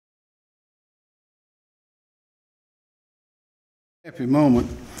Happy moment.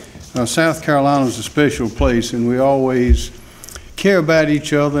 South Carolina is a special place, and we always care about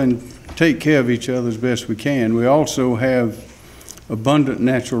each other and take care of each other as best we can. We also have abundant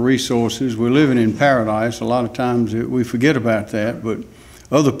natural resources. We're living in paradise. A lot of times we forget about that, but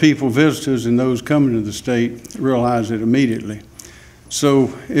other people, visitors, and those coming to the state realize it immediately.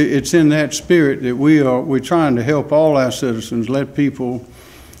 So it's in that spirit that we're trying to help all our citizens, let people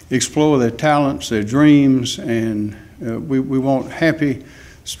explore their talents, their dreams, and we want happy,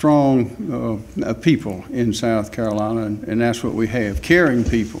 strong people in South Carolina, and that's what we have, caring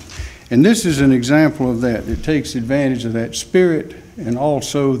people. And this is an example of that. It takes advantage of that spirit and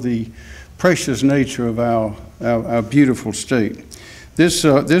also the precious nature of our beautiful state.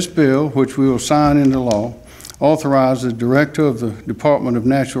 This bill, which we will sign into law, authorizes the Director of the Department of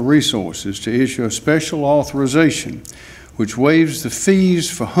Natural Resources to issue a special authorization which waives the fees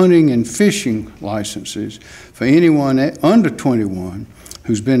for hunting and fishing licenses for anyone under 21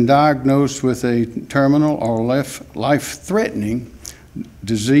 who's been diagnosed with a terminal or life-threatening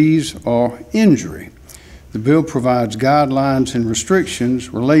disease or injury. The bill provides guidelines and restrictions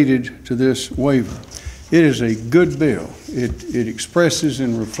related to this waiver. It is a good bill. It expresses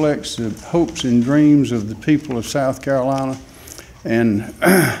and reflects the hopes and dreams of the people of South Carolina and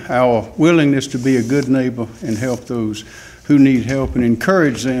our willingness to be a good neighbor and help those who need help and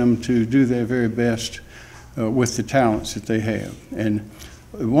encourage them to do their very best with the talents that they have. And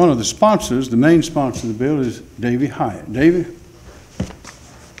one of the sponsors, the main sponsor of the bill, is Davey Hyatt. Davey?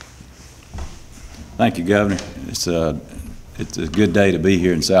 Thank you, Governor. It's a good day to be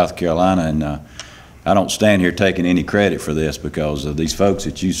here in South Carolina, and I don't stand here taking any credit for this because these folks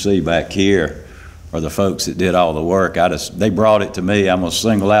that you see back here are the folks that did all the work. They brought it to me. I'm going to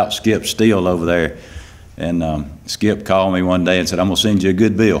single out Skip Steele over there. And Skip called me one day and said, I'm going to send you a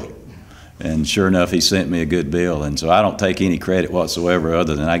good bill. And sure enough, he sent me a good bill. And so I don't take any credit whatsoever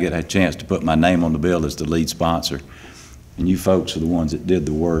other than I get a chance to put my name on the bill as the lead sponsor. And you folks are the ones that did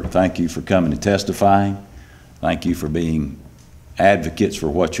the work. Thank you for coming and testifying. Thank you for being advocates for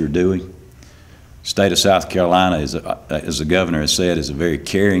what you're doing. The state of South Carolina, as the governor has said, is a very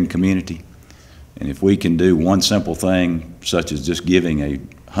caring community. And if we can do one simple thing, such as just giving a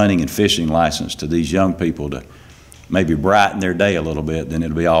hunting and fishing license to these young people to maybe brighten their day a little bit, then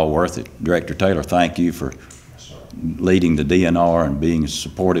it'll be all worth it. Director Taylor, thank you for leading the DNR and being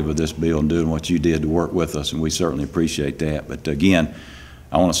supportive of this bill and doing what you did to work with us, and we certainly appreciate that. But again,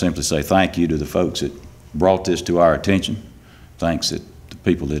 I want to simply say thank you to the folks that brought this to our attention. Thanks to the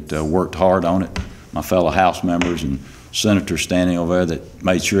people that worked hard on it, my fellow House members and senators standing over there that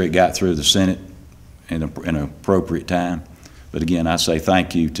made sure it got through the Senate in an appropriate time. But again, I say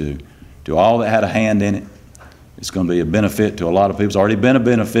thank you to all that had a hand in it. It's going to be a benefit to a lot of people. It's already been a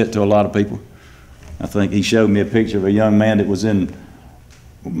benefit to a lot of people. I think he showed me a picture of a young man that was in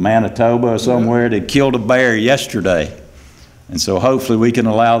Manitoba or somewhere that killed a bear yesterday. And so hopefully we can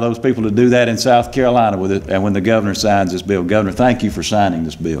allow those people to do that in South Carolina with it, and when the governor signs this bill. Governor, thank you for signing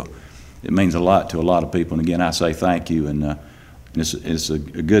this bill. It means a lot to a lot of people. And again, I say thank you, and it's a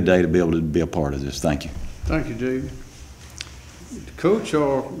good day to be able to be a part of this. Thank you. Thank you, David. Coach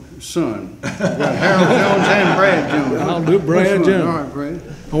or son? We've got Harold Jones and Brad Jones. I'll do Brad Jones. All right, Brad.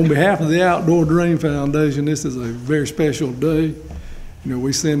 On behalf of the Outdoor Dream Foundation, this is a very special day. You know,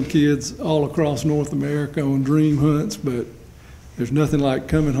 we send kids all across North America on dream hunts, but there's nothing like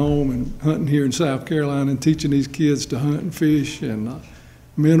coming home and hunting here in South Carolina and teaching these kids to hunt and fish and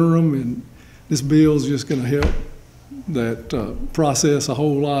mentor them. And this bill is just going to help that process a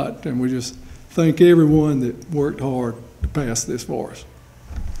whole lot. And we just thank everyone that worked hard to pass this for us.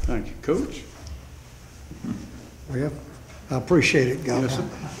 Thank you. Coach? Well, I appreciate it, Governor,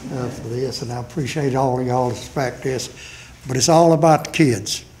 for this, and I appreciate all of y'all to back this. But it's all about the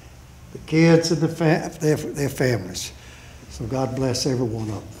kids and their families. So God bless every one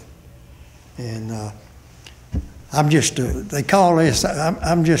of them. And I'm just, they call this,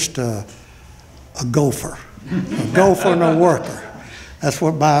 I'm just a gopher and a worker. That's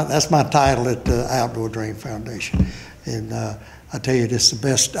my title at the Outdoor Dream Foundation. And I tell you, this is the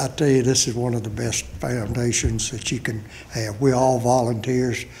best. I tell you, this is one of the best foundations that you can have. We're all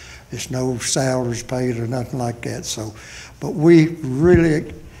volunteers. There's no salaries paid or nothing like that. So, but we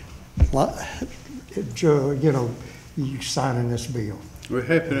really enjoy, you know, you signing this bill. We're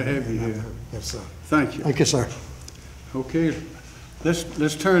happy to have you here. Yes, sir. Thank you. Thank you, sir. Okay,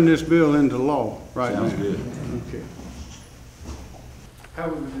 let's turn this bill into law right now. Sounds good. Okay. All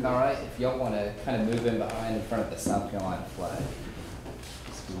right, if y'all want to kind of move in behind in front of the South Carolina flag.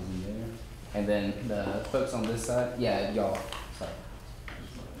 Squeeze in there. And then the folks on this side, yeah, y'all, sorry.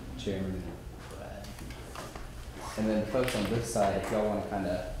 Chairman, Brad. And then folks on this side, if y'all want to kind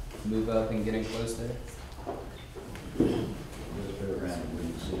of move up and get in close there. Just put it around where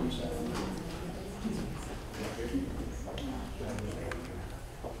you see yourself.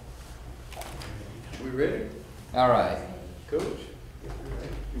 We ready? All right. Coach?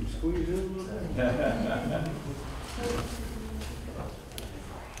 Can you squeeze in a little bit?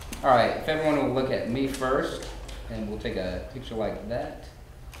 All right, if everyone will look at me first, and we'll take a picture like that.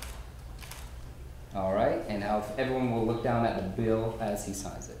 All right, and now if everyone will look down at the bill as he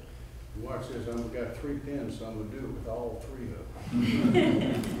signs it. Watch this, I've got 3 pens, so I'm gonna do it with all 3 of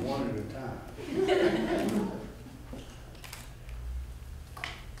them. One at a time.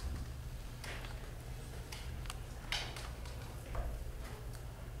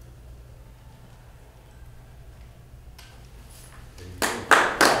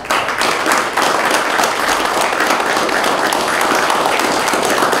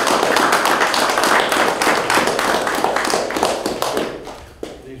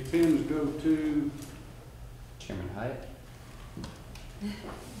 These pens go to Chairman Hyatt.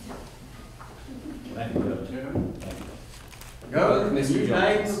 Thank you, Judge. Chairman. Both Can Mr. you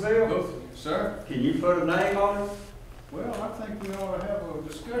name Jones. the bill? Both, sir? Can you put a name on it? Well, I think we ought to have a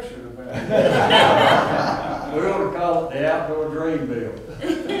discussion about it. We're gonna call it the outdoor dream bill.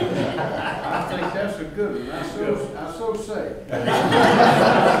 I think that's a good one. I so say.